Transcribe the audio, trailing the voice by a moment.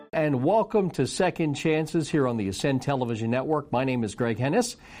And welcome to Second Chances here on the Ascend Television Network. My name is Greg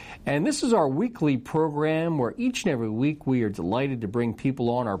Hennis, and this is our weekly program where each and every week we are delighted to bring people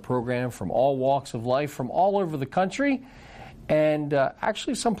on our program from all walks of life, from all over the country, and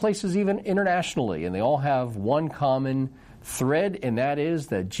actually some places even internationally. And they all have one common thread, and that is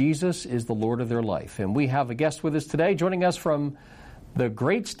that Jesus is the Lord of their life. And we have a guest with us today, joining us from the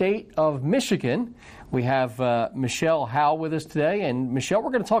great state of Michigan. We have Michele Howe with us today. And Michele,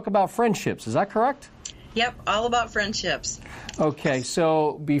 we're going to talk about friendships. Is that correct? Yep, all about friendships. Okay,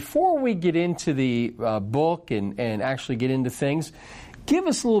 so before we get into the book and actually get into things, give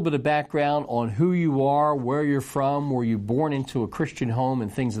us a little bit of background on who you are, where you're from, were you born into a Christian home,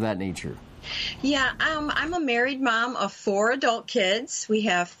 and things of that nature. Yeah, I'm a married mom of 4 adult kids. We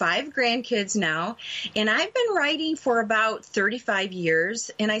have 5 grandkids now, and I've been writing for about 35 years,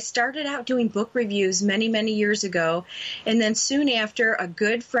 and I started out doing book reviews many, many years ago, and then soon after, a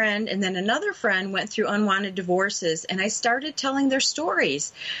good friend and then another friend went through unwanted divorces, and I started telling their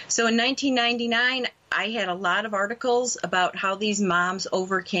stories. So in 1999, I had a lot of articles about how these moms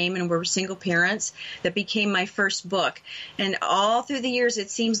overcame and were single parents that became my first book. And all through the years, it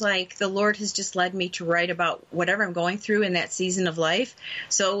seems like the Lord has just led me to write about whatever I'm going through in that season of life.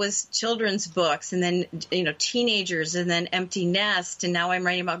 So it was children's books, and then, teenagers, and then empty nest. And now I'm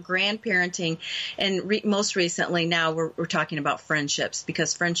writing about grandparenting. And most recently now we're talking about friendships,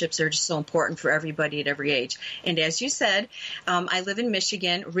 because friendships are just so important for everybody at every age. And as you said, I live in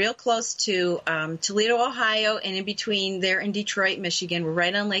Michigan, real close to Toledo, Ohio, and in between there in Detroit, Michigan. We're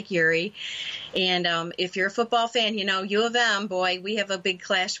right on Lake Erie. And if you're a football fan, U of M, boy, we have a big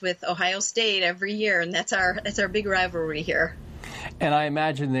clash with Ohio State every year, and that's our big rivalry here. And I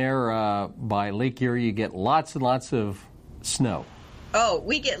imagine there by Lake Erie you get lots and lots of snow. Oh,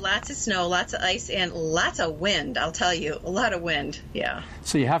 we get lots of snow, lots of ice, and lots of wind, I'll tell you. A lot of wind, yeah.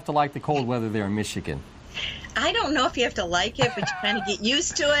 So you have to like the cold weather there in Michigan. I don't know if you have to like it, but you kind of get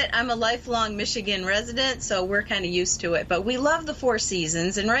used to it. I'm a lifelong Michigan resident, so we're kind of used to it. But we love the 4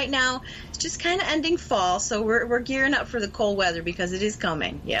 seasons, and right now it's just kind of ending fall, so we're gearing up for the cold weather because it is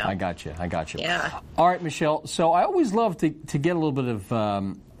coming. Yeah, I got you. Yeah. All right, Michele. So I always love to get a little bit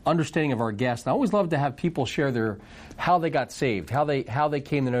of understanding of our guests. I always love to have people share how they got saved, how they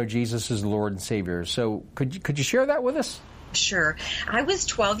came to know Jesus as the Lord and Savior. So could you share that with us? Sure. I was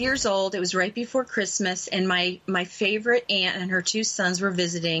 12 years old. It was right before Christmas, and my favorite aunt and her 2 sons were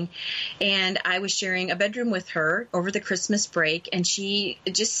visiting, and I was sharing a bedroom with her over the Christmas break, and she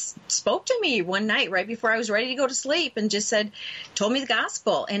just spoke to me one night right before I was ready to go to sleep and just told me the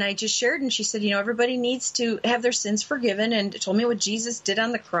gospel, and I just shared, and she said, everybody needs to have their sins forgiven, and told me what Jesus did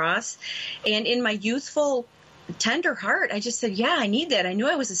on the cross. And in my youthful tender heart, I just said, yeah, I need that. I knew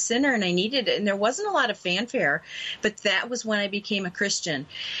I was a sinner and I needed it. And there wasn't a lot of fanfare, but that was when I became a Christian.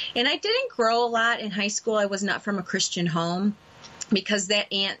 And I didn't grow a lot in high school. I was not from a Christian home, because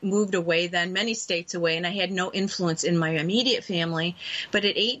that aunt moved away then, many states away, and I had no influence in my immediate family. But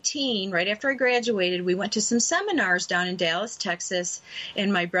at 18, right after I graduated, we went to some seminars down in Dallas, Texas,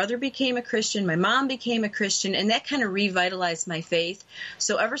 and my brother became a Christian, my mom became a Christian, and that kind of revitalized my faith.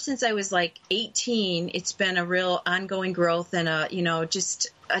 So ever since I was like 18, it's been a real ongoing growth and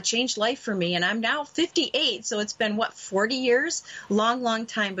just a changed life for me. And I'm now 58, so it's been, 40 years? Long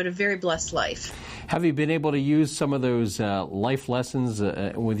time, but a very blessed life. Have you been able to use some of those life lessons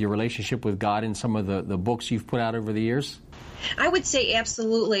with your relationship with God in some of the books you've put out over the years? I would say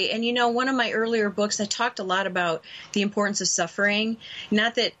absolutely. And one of my earlier books, I talked a lot about the importance of suffering.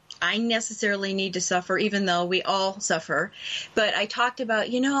 Not that I necessarily need to suffer, even though we all suffer. But I talked about,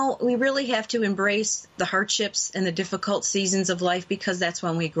 we really have to embrace the hardships and the difficult seasons of life, because that's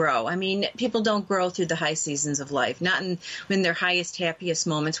when we grow. I mean, people don't grow through the high seasons of life, not in their highest, happiest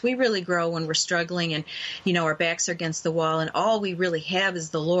moments. We really grow when we're struggling and, our backs are against the wall, and all we really have is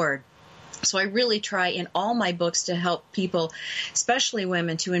the Lord. So I really try in all my books to help people, especially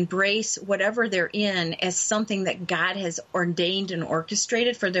women, to embrace whatever they're in as something that God has ordained and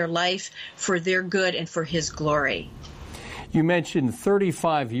orchestrated for their life, for their good, and for His glory. You mentioned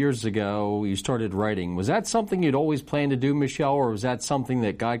 35 years ago you started writing. Was that something you'd always planned to do, Michele, or was that something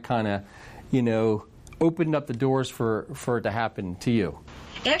that God kind of, opened up the doors for it to happen to you?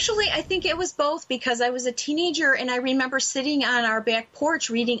 Actually, I think it was both, because I was a teenager and I remember sitting on our back porch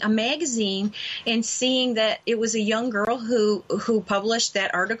reading a magazine and seeing that it was a young girl who published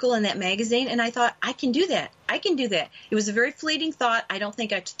that article in that magazine, and I thought, I can do that. It was a very fleeting thought. I don't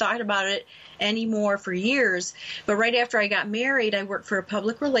think I thought about it anymore for years, but right after I got married, I worked for a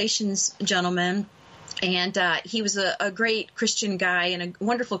public relations gentleman And he was a great Christian guy and a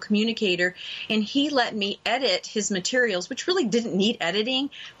wonderful communicator. And he let me edit his materials, which really didn't need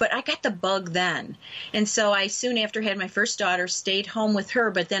editing, but I got the bug then. And so I soon after had my first daughter, stayed home with her,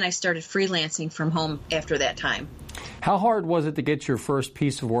 but then I started freelancing from home after that time. How hard was it to get your first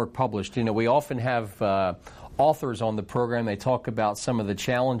piece of work published? You know, we often have authors on the program. They talk about some of the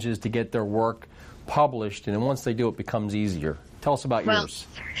challenges to get their work published, and then once they do, it becomes easier. Tell us about yours.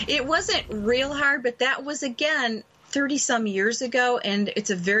 It wasn't real hard, but that was, again, 30-some years ago, and it's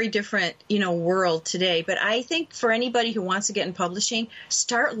a very different, world today. But I think for anybody who wants to get in publishing,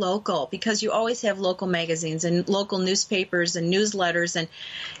 start local, because you always have local magazines and local newspapers and newsletters. And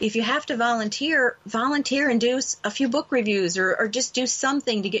if you have to volunteer and do a few book reviews or just do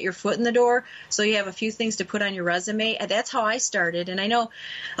something to get your foot in the door so you have a few things to put on your resume. That's how I started. And I know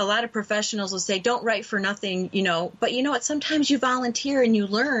a lot of professionals will say, don't write for nothing, but you know what? Sometimes you volunteer and you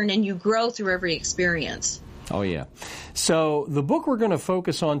learn and you grow through every experience. Oh, yeah. So the book we're going to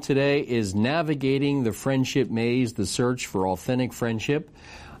focus on today is Navigating the Friendship Maze, The Search for Authentic Friendship.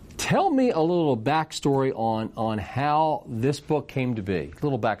 Tell me a little backstory on how this book came to be. A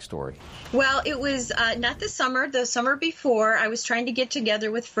little backstory. Well, it was not this summer. The summer before, I was trying to get together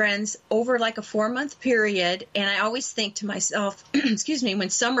with friends over like a 4-month period. And I always think to myself, excuse me, when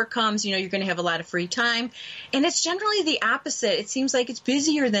summer comes, you're going to have a lot of free time. And it's generally the opposite. It seems like it's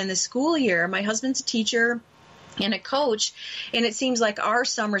busier than the school year. My husband's a teacher and a coach, and it seems like our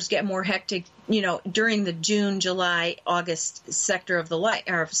summers get more hectic, during the June, July, August sector of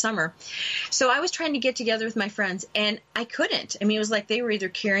the summer. So I was trying to get together with my friends, and I couldn't. I mean, it was like they were either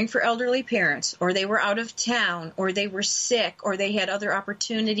caring for elderly parents, or they were out of town, or they were sick, or they had other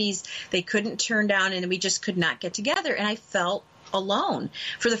opportunities they couldn't turn down, and we just could not get together. And I felt alone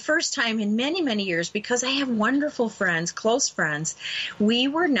for the first time in many, many years, because I have wonderful friends, close friends. We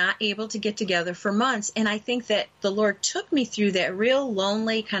were not able to get together for months. And I think that the Lord took me through that real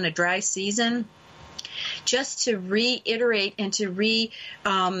lonely kind of dry season just to reiterate and to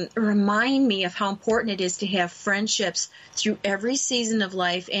remind me of how important it is to have friendships through every season of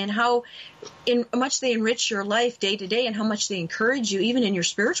life, and how much they enrich your life day to day, and how much they encourage you even in your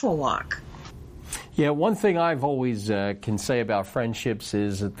spiritual walk. Yeah, one thing I've always can say about friendships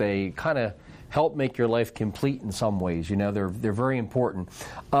is that they kind of help make your life complete in some ways. They're very important.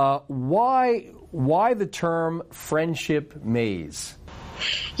 Why the term friendship maze?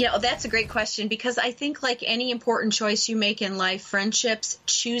 Yeah, that's a great question, because I think like any important choice you make in life, friendships,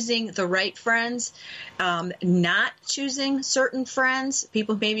 choosing the right friends, not choosing certain friends.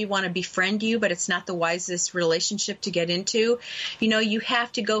 People maybe want to befriend you, but it's not the wisest relationship to get into. You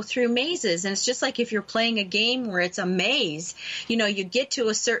have to go through mazes, and it's just like if you're playing a game where it's a maze, you get to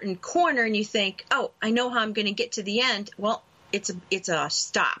a certain corner and you think, oh, I know how I'm going to get to the end. Well, it's a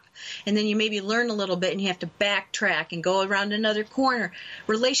stop. And then you maybe learn a little bit and you have to backtrack and go around another corner.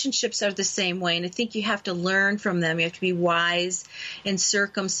 Relationships are the same way, and I think you have to learn from them. You have to be wise and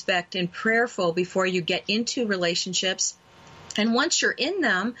circumspect and prayerful before you get into relationships. And once you're in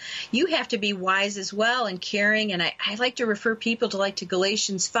them, you have to be wise as well and caring. And I like to refer people to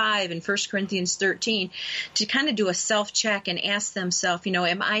Galatians 5 and 1 Corinthians 13 to kind of do a self-check and ask themselves,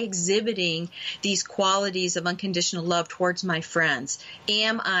 am I exhibiting these qualities of unconditional love towards my friends?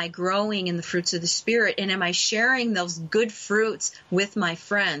 Am I growing in the fruits of the Spirit? And am I sharing those good fruits with my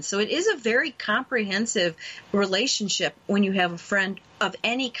friends? So it is a very comprehensive relationship when you have a friend of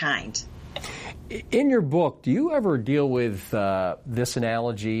any kind. In your book, do you ever deal with this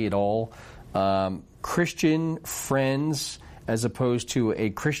analogy at all? Christian friends as opposed to a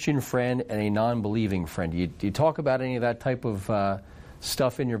Christian friend and a non-believing friend. Do you talk about any of that type of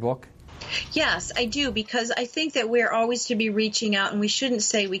stuff in your book? Yes, I do, because I think that we're always to be reaching out, and we shouldn't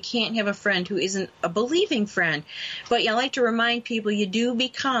say we can't have a friend who isn't a believing friend. But I like to remind people you do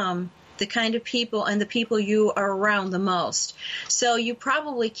become the kind of people and the people you are around the most. So you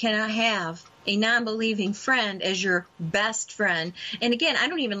probably cannot have a non-believing friend as your best friend. And again, I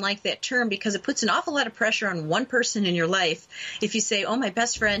don't even like that term, because it puts an awful lot of pressure on one person in your life. If you say, oh, my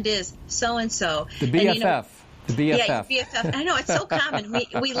best friend is so-and-so. The BFF. The BFF. Yeah, BFF. I know, it's so common.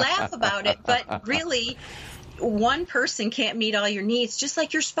 We laugh about it, but really, one person can't meet all your needs, just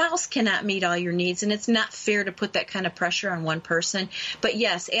like your spouse cannot meet all your needs, and it's not fair to put that kind of pressure on one person. But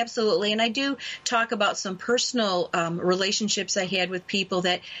yes, absolutely. And I do talk about some personal relationships I had with people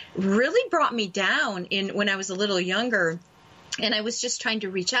that really brought me down when I was a little younger. And I was just trying to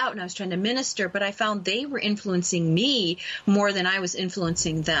reach out, and I was trying to minister, but I found they were influencing me more than I was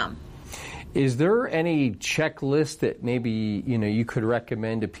influencing them. Is there any checklist that maybe, you could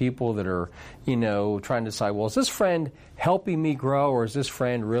recommend to people that are, trying to decide, well, is this friend helping me grow, or is this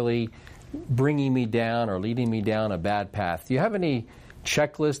friend really bringing me down or leading me down a bad path. Do you have any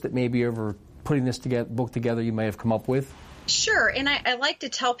checklist that maybe over putting this book together you may have come up with? Sure, and I like to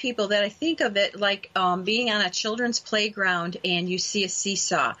tell people that I think of it like being on a children's playground and you see a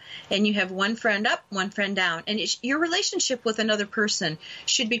seesaw and you have one friend up, one friend down, and your relationship with another person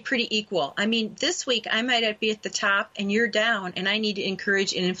should be pretty equal. I mean, this week I might be at the top and you're down and I need to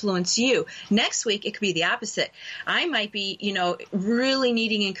encourage and influence you. Next week it could be the opposite. I might be, really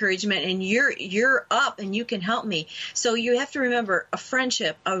needing encouragement and you're up and you can help me. So you have to remember a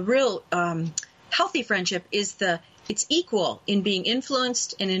friendship, a real healthy friendship it's equal in being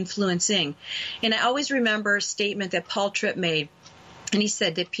influenced and influencing. And I always remember a statement that Paul Tripp made. And he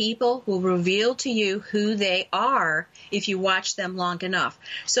said that people will reveal to you who they are if you watch them long enough.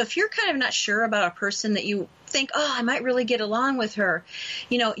 So if you're kind of not sure about a person that you think, I might really get along with her,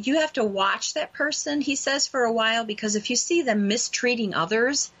 you have to watch that person, he says, for a while, because if you see them mistreating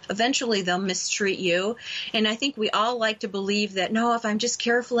others, eventually they'll mistreat you. And I think we all like to believe that, no, if I'm just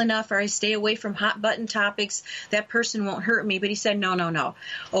careful enough or I stay away from hot button topics, that person won't hurt me. But he said, no.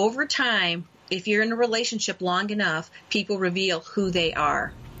 Over time, if you're in a relationship long enough, people reveal who they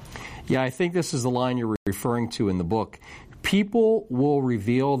are. Yeah, I think this is the line you're referring to in the book. People will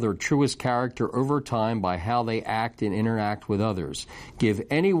reveal their truest character over time by how they act and interact with others. Give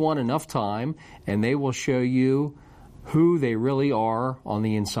anyone enough time, and they will show you who they really are on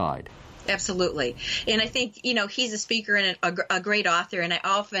the inside. Absolutely. And I think, he's a speaker and a great author, and I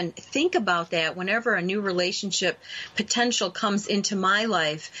often think about that whenever a new relationship potential comes into my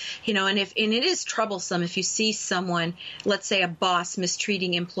life, and it is troublesome if you see someone, let's say a boss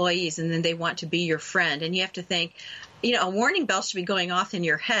mistreating employees, and then they want to be your friend, and you have to think, a warning bell should be going off in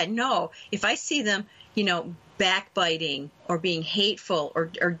your head. No, if I see them, backbiting or being hateful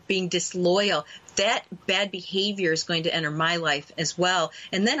or being disloyal, that bad behavior is going to enter my life as well.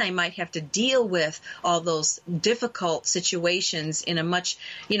 And then I might have to deal with all those difficult situations in a much,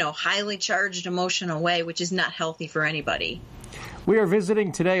 highly charged emotional way, which is not healthy for anybody. We are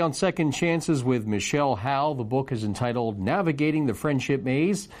visiting today on Second Chances with Michele Howe. The book is entitled Navigating the Friendship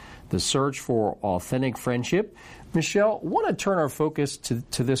Maze, The Search for Authentic Friendship. Michele, I want to turn our focus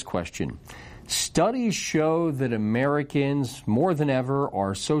to this question. Studies show that Americans, more than ever,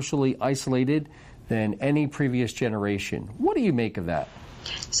 are socially isolated than any previous generation. What do you make of that?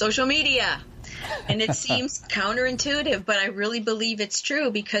 Social media. And it seems counterintuitive, but I really believe it's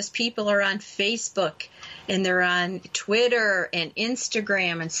true because people are on Facebook and they're on Twitter and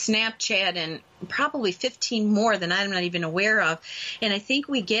Instagram and Snapchat and probably 15 more than I'm not even aware of. And I think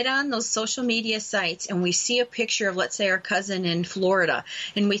we get on those social media sites and we see a picture of, let's say, our cousin in Florida,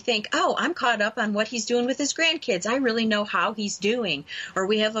 and we think, I'm caught up on what he's doing with his grandkids. I really know how he's doing. Or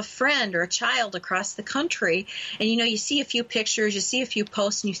we have a friend or a child across the country, and, you see a few pictures, you see a few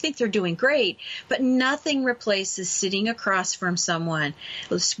posts, and you think they're doing great, but nothing replaces sitting across from someone,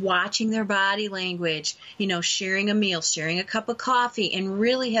 watching their body language, sharing a meal, sharing a cup of coffee, and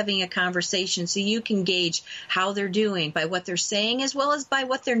really having a conversation so you can gauge how they're doing by what they're saying as well as by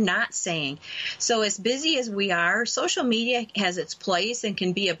what they're not saying. So as busy as we are, social media has its place and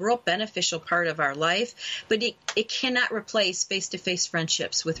can be a real beneficial part of our life, but it cannot replace face-to-face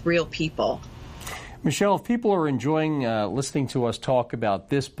friendships with real people. Michele, if people are enjoying listening to us talk about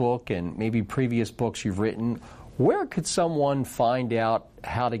this book and maybe previous books you've written, where could someone find out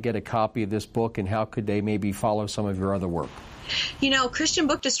how to get a copy of this book, and how could they maybe follow some of your other work?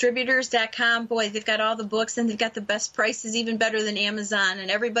 ChristianBookDistributors.com, boy, they've got all the books and they've got the best prices, even better than Amazon.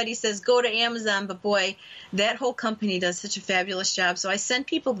 And everybody says go to Amazon, but boy, that whole company does such a fabulous job. So I send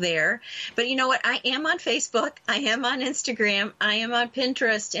people there. But you know what? I am on Facebook. I am on Instagram. I am on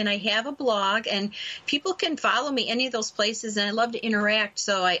Pinterest. And I have a blog. And people can follow me any of those places. And I love to interact.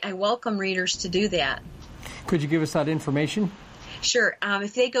 So I welcome readers to do that. Could you give us that information? Sure.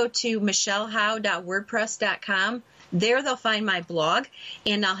 If they go to michellehowe.wordpress.com, there they'll find my blog,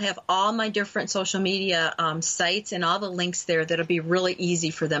 and I'll have all my different social media sites and all the links there that'll be really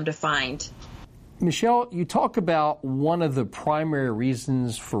easy for them to find. Michele, you talk about one of the primary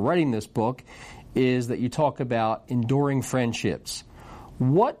reasons for writing this book is that you talk about enduring friendships.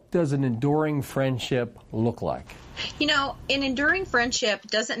 What does an enduring friendship look like? An enduring friendship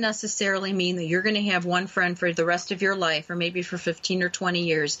doesn't necessarily mean that you're going to have one friend for the rest of your life or maybe for 15 or 20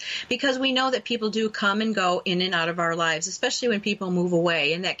 years, because we know that people do come and go in and out of our lives, especially when people move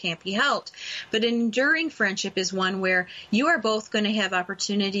away, and that can't be helped. But an enduring friendship is one where you are both going to have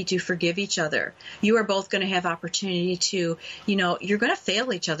opportunity to forgive each other. You are both going to have opportunity to, you're going to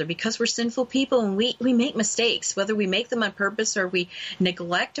fail each other because we're sinful people and we make mistakes, whether we make them on purpose or we neglect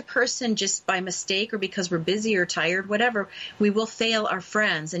neglect a person just by mistake or because we're busy or tired, whatever, we will fail our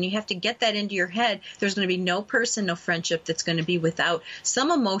friends. And you have to get that into your head. There's going to be no person, no friendship that's going to be without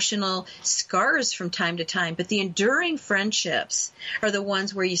some emotional scars from time to time. But the enduring friendships are the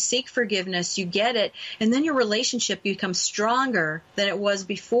ones where you seek forgiveness, you get it, and then your relationship becomes stronger than it was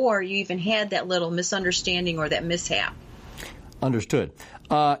before you even had that little misunderstanding or that mishap. Understood.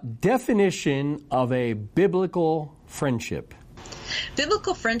 Definition of a biblical friendship.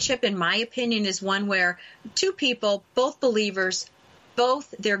 Biblical friendship, in my opinion, is one where two people, both believers,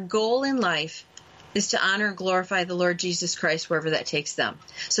 both their goal in life is to honor and glorify the Lord Jesus Christ wherever that takes them.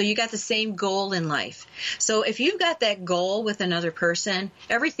 So you got the same goal in life. So if you've got that goal with another person,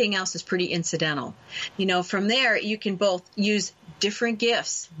 everything else is pretty incidental. From there, you can both use different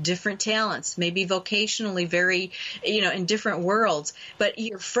gifts, different talents, maybe vocationally very, in different worlds. But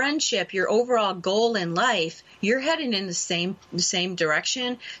your friendship, your overall goal in life, you're heading in the same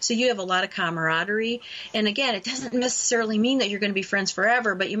direction. So you have a lot of camaraderie. And again, it doesn't necessarily mean that you're going to be friends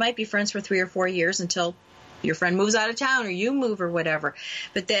forever, but you might be friends for 3 or 4 years until your friend moves out of town or you move or whatever.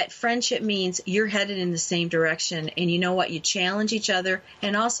 But that friendship means you're headed in the same direction. And you know what? You challenge each other.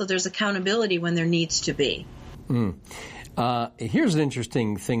 And also there's accountability when there needs to be. Here's an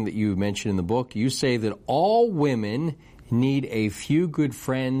interesting thing that you mentioned in the book. You say that all women need a few good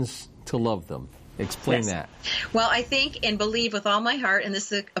friends to love them. Explain that. Well, I think and believe with all my heart, and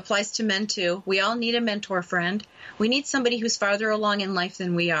this applies to men too, we all need a mentor friend. We need somebody who's farther along in life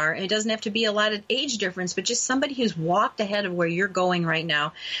than we are. And it doesn't have to be a lot of age difference, but just somebody who's walked ahead of where you're going right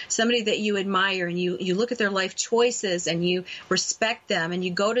now. Somebody that you admire and you look at their life choices and you respect them and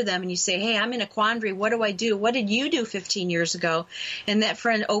you go to them and you say, hey, I'm in a quandary. What do I do? What did you do 15 years ago? And that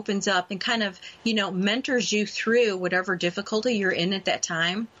friend opens up and kind of, mentors you through whatever difficulty you're in at that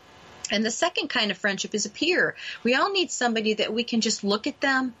time. And the second kind of friendship is a peer. We all need somebody that we can just look at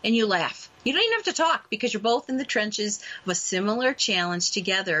them and you laugh. You don't even have to talk because you're both in the trenches of a similar challenge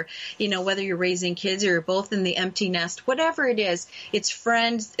together. Whether you're raising kids or you're both in the empty nest, whatever it is, it's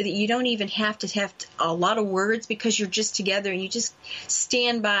friends that you don't even have to have a lot of words because you're just together and you just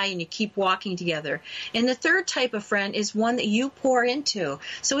stand by and you keep walking together. And the third type of friend is one that you pour into.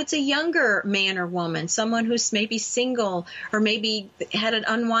 So it's a younger man or woman, someone who's maybe single or maybe had an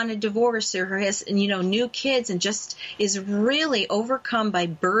unwanted divorce or has, new kids and just is really overcome by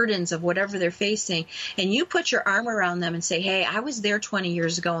burdens of whatever they're facing, and you put your arm around them and say, hey, I was there 20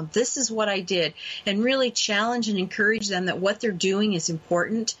 years ago and this is what I did, and really challenge and encourage them that what they're doing is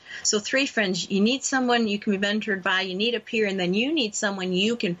important. So 3 friends, you need someone you can be mentored by, you need a peer, and then you need someone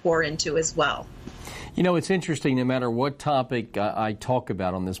you can pour into as well. It's interesting, no matter what topic I talk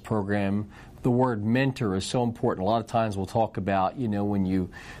about on this program, the word mentor is so important. A lot of times we'll talk about, when you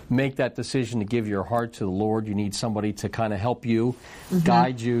make that decision to give your heart to the Lord, you need somebody to kind of help you,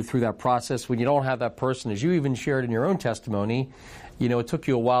 guide you through that process. When you don't have that person, as you even shared in your own testimony, it took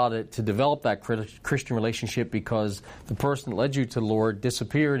you a while to develop that Christian relationship because the person that led you to the Lord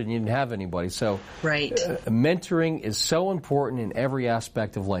disappeared and you didn't have anybody. So right. Mentoring is so important in every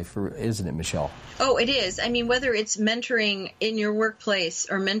aspect of life, isn't it, Michele? Oh, it is. I mean, whether it's mentoring in your workplace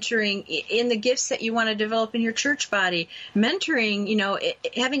or mentoring in the gifts that you want to develop in your church body, mentoring,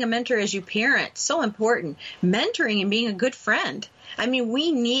 having a mentor as you parent, so important. Mentoring and being a good friend. I mean,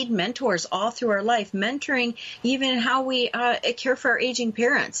 we need mentors all through our life. Mentoring, even how we care for our aging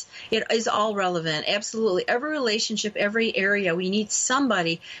parents, it is all relevant. Absolutely. Every relationship, every area, we need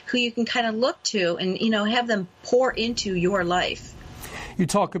somebody who you can kind of look to and, have them pour into your life. You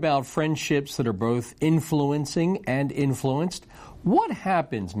talk about friendships that are both influencing and influenced. What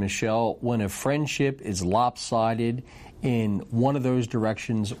happens, Michele, when a friendship is lopsided in one of those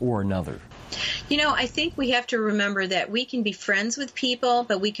directions or another? I think we have to remember that we can be friends with people,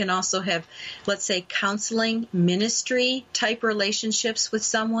 but we can also have, let's say, counseling, ministry type relationships with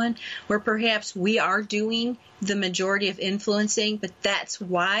someone where perhaps we are doing the majority of influencing, but that's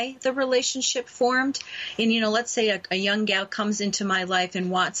why the relationship formed. And, let's say a young gal comes into my life and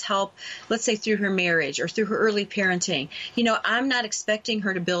wants help, let's say through her marriage or through her early parenting. I'm not expecting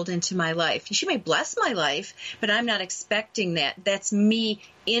her to build into my life. She may bless my life, but I'm not expecting that. That's me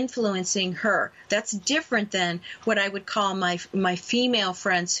influencing her. That's different than what I would call my female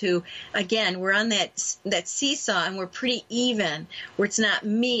friends who, again, we're on that seesaw and we're pretty even, where it's not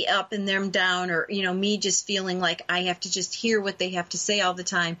me up and them down or, me just feeling like I have to just hear what they have to say all the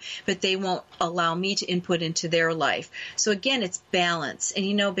time, but they won't allow me to input into their life. So again, it's balance.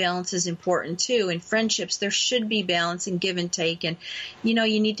 And balance is important too. In friendships, there should be balance and give and take. And, you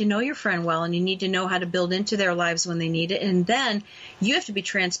need to know your friend well and you need to know how to build into their lives when they need it. And then you have to be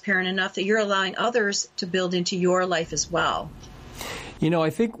transparent enough that you're allowing others to build into your life as well. I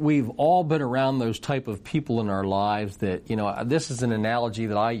think we've all been around those type of people in our lives that, this is an analogy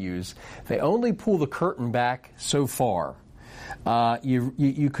that I use. They only pull the curtain back so far.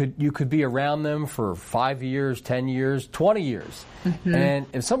 You could be around them for 5 years, 10 years, 20 years. Mm-hmm. And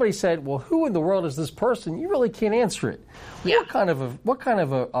if somebody said, well, who in the world is this person? You really can't answer it. Yeah. What kind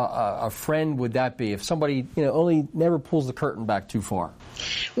of a friend would that be if somebody, only never pulls the curtain back too far?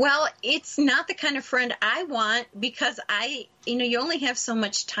 Well, it's not the kind of friend I want because you only have so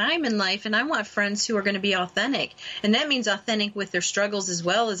much time in life, and I want friends who are going to be authentic. And that means authentic with their struggles as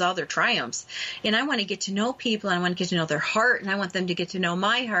well as all their triumphs. And I want to get to know people, and I want to get to know their heart, and I want them to get to know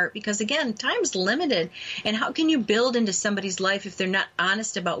my heart because, again, time's limited. And how can you build into somebody's life if they're not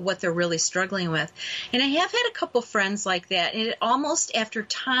honest about what they're really struggling with? And I have had a couple friends like that, and it almost, after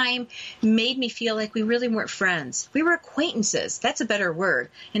time, made me feel like we really weren't friends. We were acquaintances. That's a better word,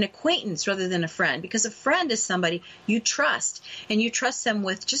 an acquaintance rather than a friend, because a friend is somebody you trust, and you trust them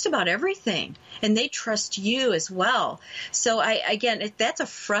with just about everything, and they trust you as well. So that's a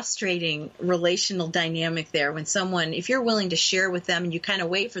frustrating relational dynamic there when someone, if you're willing to share with them and you kind of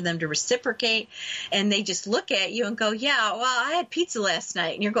wait for them to reciprocate, and they just look at you and go, yeah, well, I had pizza last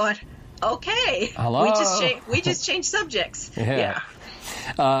night, and you're going, okay, hello? We just changed subjects. Yeah.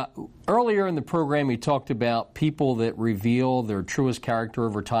 Earlier in the program, you talked about people that reveal their truest character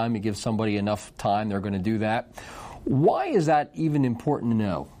over time. You give somebody enough time, they're going to do that. Why is that even important to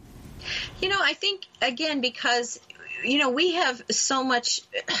know? I think, again, because we have so much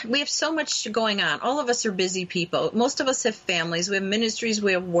going on. All of us are busy people. Most of us have families. We have ministries.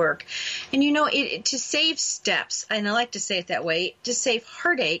 We have work. And, to save steps, and I like to say it that way, to save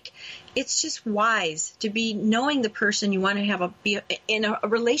heartache, it's just wise to be knowing the person you want to be in a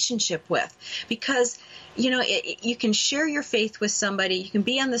relationship with, because you can share your faith with somebody, you can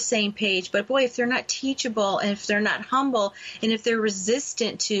be on the same page, but boy, if they're not teachable and if they're not humble and if they're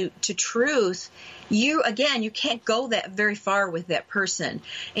resistant to truth, you can't go that very far with that person.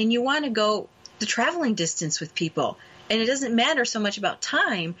 And you want to go the traveling distance with people. And it doesn't matter so much about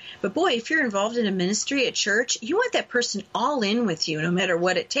time, but boy, if you're involved in a ministry at church, you want that person all in with you no matter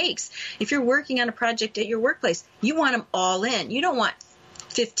what it takes. If you're working on a project at your workplace, you want them all in. You don't want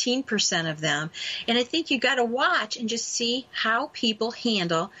 15% of them. And I think you got to watch and just see how people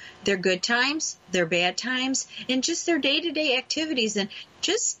handle their good times, their bad times, and just their day-to-day activities. And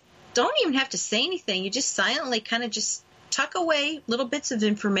just don't even have to say anything. You just silently kind of just tuck away little bits of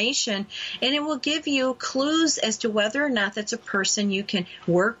information, and it will give you clues as to whether or not that's a person you can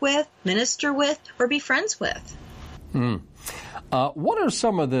work with, minister with, or be friends with. What are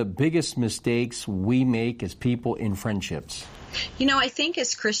some of the biggest mistakes we make as people in friendships? I think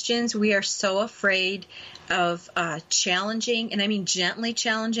as Christians, we are so afraid of challenging, and I mean gently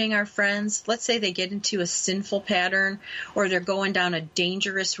challenging our friends. Let's say they get into a sinful pattern or they're going down a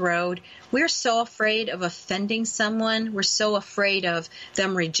dangerous road. We're so afraid of offending someone. We're so afraid of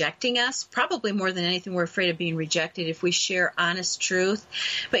them rejecting us. Probably more than anything, we're afraid of being rejected if we share honest truth.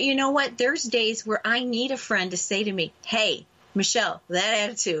 But you know what? There's days where I need a friend to say to me, hey, Michelle, that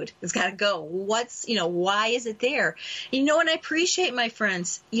attitude has got to go. Why is it there? And I appreciate my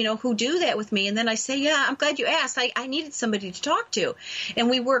friends, who do that with me. And then I say, yeah, I'm glad you asked. I needed somebody to talk to. And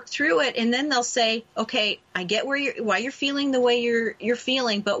we work through it. And then they'll say, okay, I get why you're feeling the way you're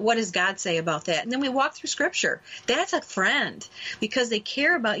feeling, but what does God say about that? And then we walk through Scripture. That's a friend because they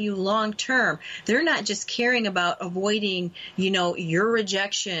care about you long term. They're not just caring about avoiding, your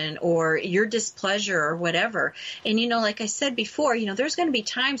rejection or your displeasure or whatever. And, like I said before, there's going to be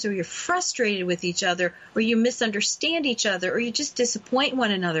times where you're frustrated with each other or you misunderstand each other or you just disappoint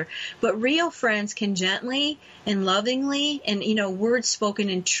one another. But real friends can gently and lovingly and, words spoken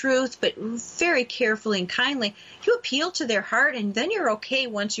in truth, but very carefully and kindly, you appeal to their heart, and then you're okay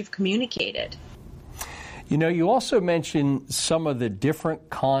once you've communicated. You also mentioned some of the different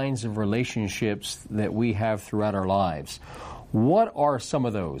kinds of relationships that we have throughout our lives. What are some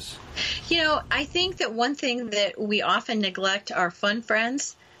of those? I think that one thing that we often neglect are fun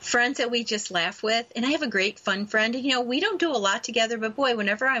friends that we just laugh with. And I have a great fun friend. We don't do a lot together, but boy,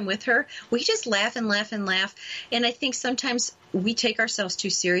 whenever I'm with her, we just laugh and laugh and laugh. And I think sometimes we take ourselves too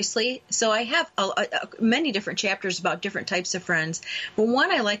seriously. So I have many different chapters about different types of friends. But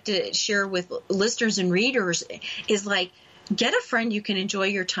one I like to share with listeners and readers is like, get a friend you can enjoy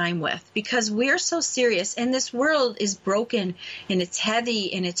your time with, because we're so serious and this world is broken and it's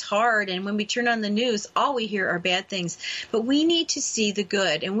heavy and it's hard. And when we turn on the news, all we hear are bad things. But we need to see the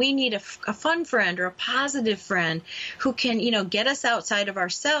good, and we need a fun friend or a positive friend who can, get us outside of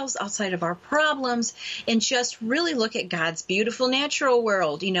ourselves, outside of our problems, and just really look at God's beautiful natural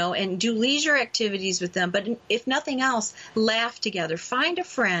world, and do leisure activities with them. But if nothing else, laugh together. Find a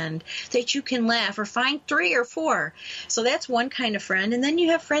friend that you can laugh, or find 3 or 4. So that's one kind of friend. And then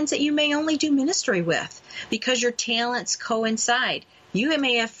you have friends that you may only do ministry with because your talents coincide. You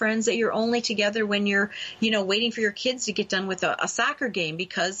may have friends that you're only together when you're, waiting for your kids to get done with a soccer game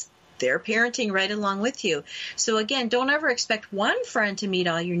because they're parenting right along with you. So again, don't ever expect one friend to meet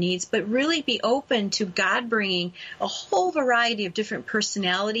all your needs, but really be open to God bringing a whole variety of different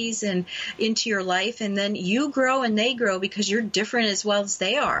personalities and into your life. And then you grow and they grow because you're different as well as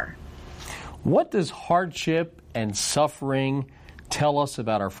they are. What does hardship and suffering tell us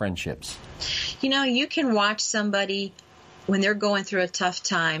about our friendships? You can watch somebody when they're going through a tough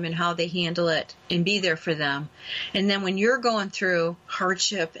time and how they handle it and be there for them. And then when you're going through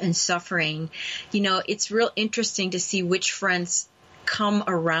hardship and suffering, it's real interesting to see which friends come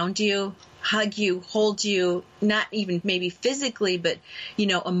around you, hug you, hold you, not even maybe physically, but,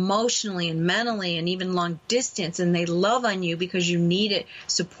 emotionally and mentally and even long distance. And they love on you because you need it,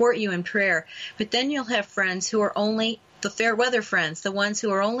 support you in prayer. But then you'll have friends who are only the fair weather friends, the ones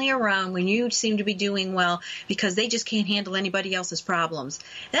who are only around when you seem to be doing well because they just can't handle anybody else's problems.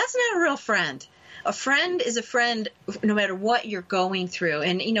 That's not a real friend. A friend is a friend no matter what you're going through.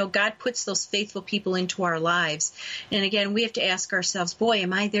 And, God puts those faithful people into our lives. And again, we have to ask ourselves, boy,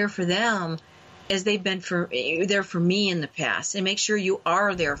 am I there for them as they've been there for me in the past? And make sure you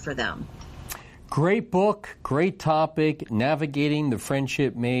are there for them. Great book, great topic, Navigating the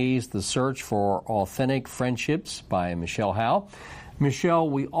Friendship Maze, The Search for Authentic Friendships by Michele Howe. Michele,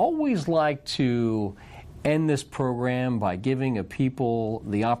 we always like to end this program by giving a people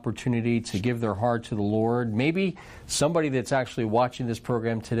the opportunity to give their heart to the Lord. Maybe somebody that's actually watching this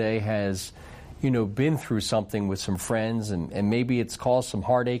program today has been through something with some friends, and maybe it's caused some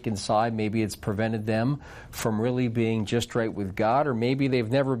heartache inside. Maybe it's prevented them from really being just right with God, or maybe they've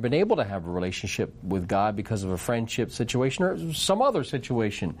never been able to have a relationship with God because of a friendship situation or some other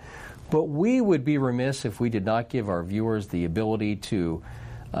situation. But we would be remiss if we did not give our viewers the ability to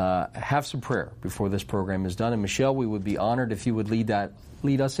have some prayer before this program is done. And Michele, we would be honored if you would lead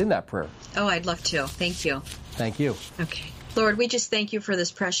us in that prayer. Oh, I'd love to. Thank you. Thank you. Okay. Lord, we just thank you for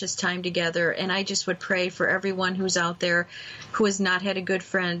this precious time together, and I just would pray for everyone who's out there who has not had a good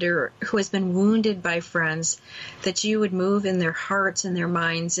friend or who has been wounded by friends, that you would move in their hearts and their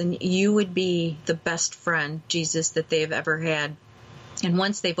minds, and you would be the best friend, Jesus, that they've ever had. And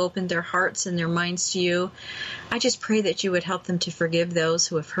once they've opened their hearts and their minds to you, I just pray that you would help them to forgive those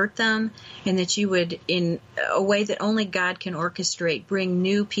who have hurt them, and that you would, in a way that only God can orchestrate, bring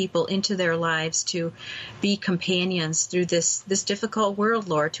new people into their lives to be companions through this difficult world,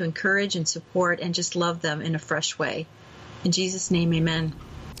 Lord, to encourage and support and just love them in a fresh way. In Jesus' name, amen.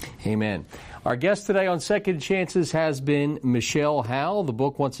 Amen. Our guest today on Second Chances has been Michele Howe. The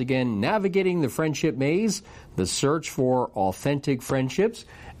book, once again, Navigating the Friendship Maze, The Search for Authentic Friendships.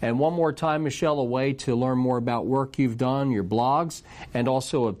 And one more time, Michele, a way to learn more about work you've done, your blogs, and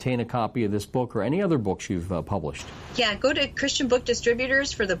also obtain a copy of this book or any other books you've published. Yeah, go to Christian Book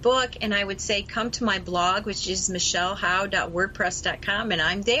Distributors for the book, and I would say come to my blog, which is michelehowe.wordpress.com, and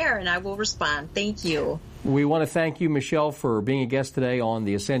I'm there, and I will respond. Thank you. We want to thank you, Michele, for being a guest today on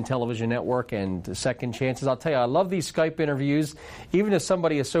the Ascend Television Network and Second Chances. I'll tell you, I love these Skype interviews. Even if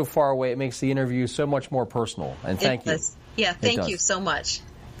somebody is so far away, it makes the interview so much more personal. And thank you. Yeah, thank you so much.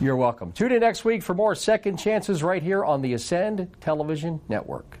 You're welcome. Tune in next week for more Second Chances right here on the Ascend Television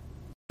Network.